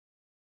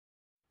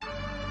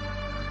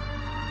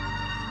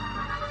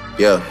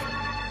Yeah.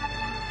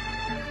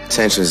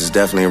 Tensions is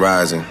definitely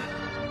rising.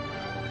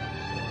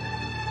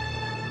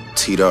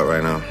 Teed up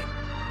right now.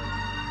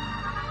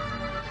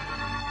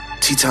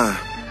 Teatime.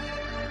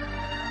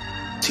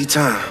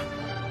 Teatime.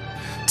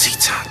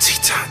 Teatime,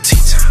 teatime,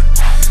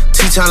 teatime.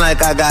 Teatime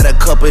like I got a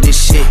cup of this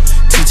shit.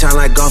 Teatime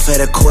like golf at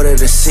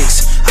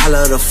 5:45. I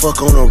love to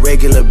fuck on a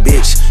regular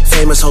bitch.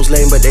 Famous hoes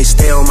lame, but they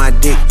stay on my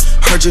dick.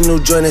 Heard your new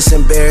joint, it's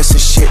embarrassing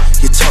shit.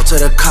 You talk to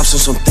the cops on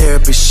some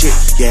therapist shit.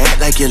 You act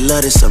like you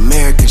love this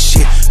American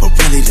shit, but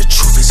really the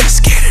truth is you're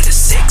scared of the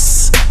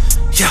 6.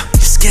 Yeah,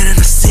 you're scared of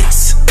the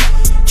 6.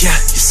 Yeah,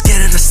 you're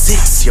scared of the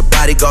 6. Your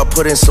bodyguard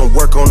put in some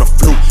work on the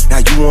fluke. Now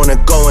you wanna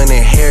go and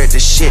inherit the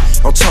shit.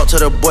 Don't talk to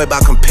the boy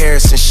about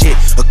comparison shit,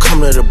 or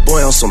come to the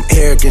boy on some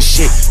arrogant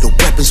shit. The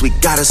weapons we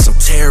got is some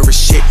terrorist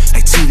shit.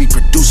 Like TV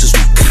producers,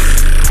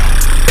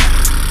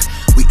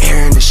 we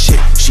airing the shit.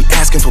 She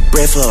asking for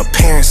bread for her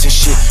parents and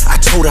shit. I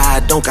told her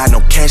I don't got no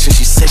cash and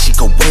she said she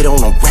could wait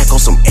on a rack on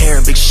some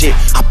Arabic shit.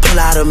 I pull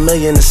out $1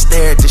 million to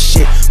stare at the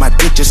shit. My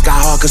dick just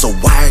got hard cause a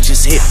wire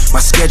just hit.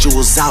 My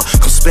schedule's out,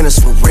 come spin us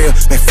for real.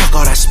 Man, fuck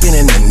all that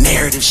spinning the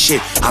narrative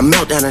shit. I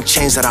melt down the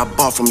chains that I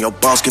bought from your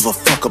boss. Give a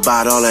fuck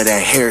about all of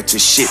that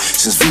heritage shit.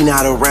 Since V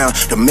not around,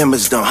 the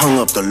members done hung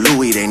up the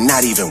Louis. They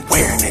not even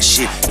wearing that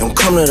shit. Don't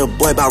come to the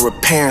boy about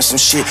repairing some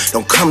shit.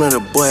 Don't come to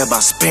the boy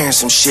about sparing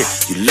some shit.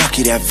 You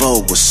lucky that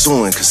Vogue was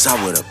suing, cause I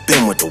would've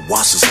been with the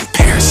Wassers in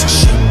Paris and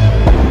shit.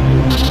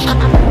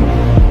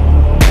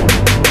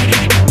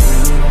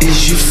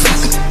 Is you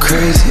fucking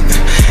crazy?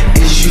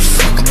 Is you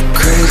fucking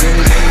crazy?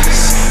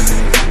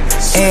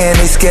 And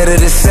they scared of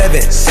the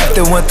 7.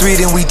 After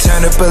 1-3, then we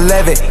turn up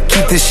 11.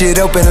 Keep the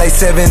shit open like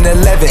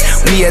 7-Eleven.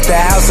 We at the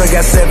house, I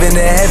got 7 in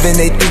heaven.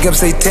 They think I'm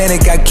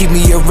satanic, I keep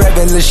me a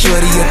rebel. Lil'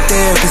 shorty a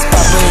therapist,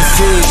 Papa and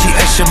Sid. She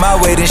ushered my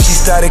way, then she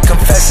started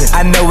confessing.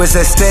 I know it's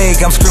at stake,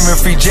 I'm screaming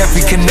free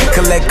Jeffrey. Connect,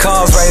 collect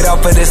calls right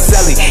off of the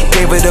celly.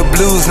 Gave her the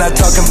blues, not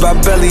talking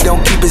about belly.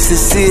 Don't keep it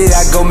sincere,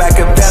 I go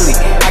Machiavelli.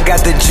 I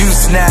got the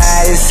juice now,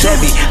 it's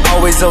heavy.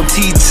 Always on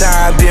tea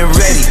time, been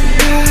ready.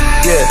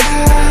 Yeah.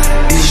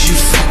 Is you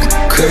fucking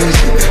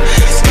crazy?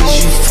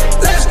 Is you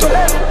let's go.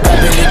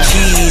 Rapping the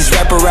cheese,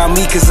 wrap around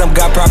me cause I'm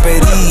got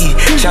property.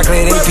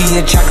 Chocolate AP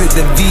and chocolate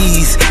the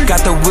V's.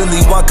 Got the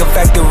Willy Wonka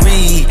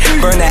factory.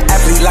 Burn that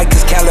athlete like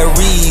his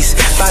calories.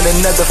 Find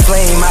another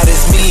flame, out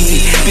as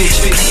me.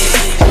 Bitch,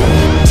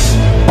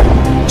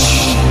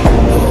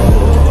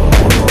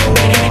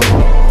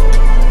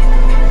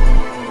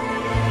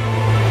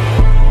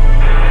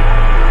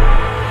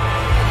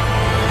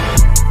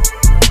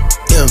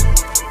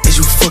 Is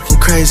you fucking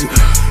crazy?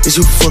 Is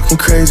you fucking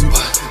crazy?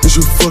 Is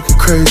you fucking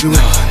crazy?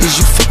 is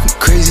you fucking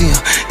crazy?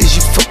 Is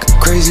you fucking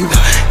crazy?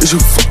 Is you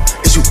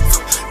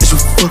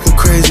fucking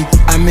crazy?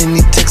 I'm in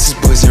these Texas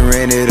boys and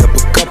ran it up a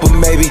couple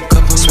maybe.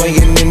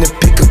 Swinging in the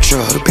pickup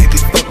truck, baby,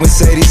 fuck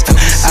Mercedes.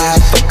 I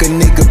fuck a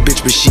nigga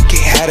bitch, but she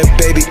can't have a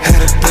baby.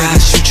 I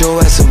shoot your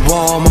ass a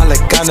wall, my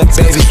like I'm a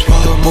baby.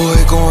 The boy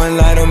going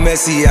Lionel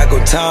Messi, I go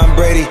Tom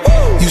Brady.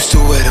 Used to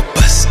wear the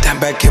bust down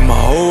back in my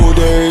old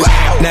days.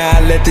 Now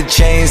I let the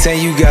chains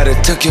hang, you gotta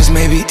tuck yours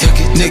maybe.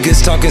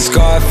 Niggas talking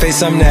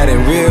Scarface, I'm not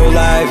in real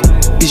life.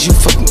 Is you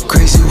fucking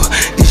crazy?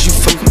 Is you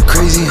fucking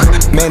crazy?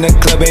 Man, the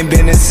club ain't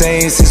been the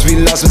same since we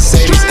lost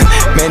Mercedes.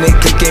 Man, they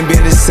clique ain't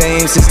been the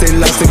same since they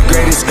lost the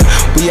greatest.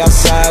 We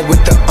outside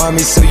with the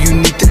army, so you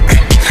need to.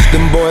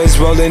 Them boys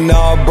rolling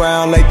all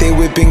brown like they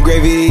whipping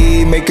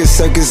gravy. Make a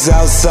circus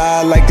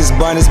outside like it's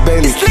Barnes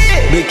Bailey.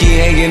 Blicky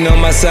hanging on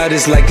my side,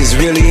 it's like it's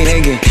really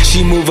hanging.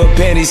 She move her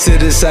panties to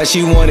the side,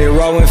 she want it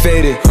raw and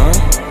faded.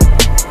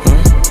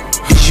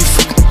 Is you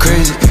fucking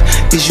crazy?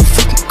 Is you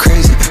fucking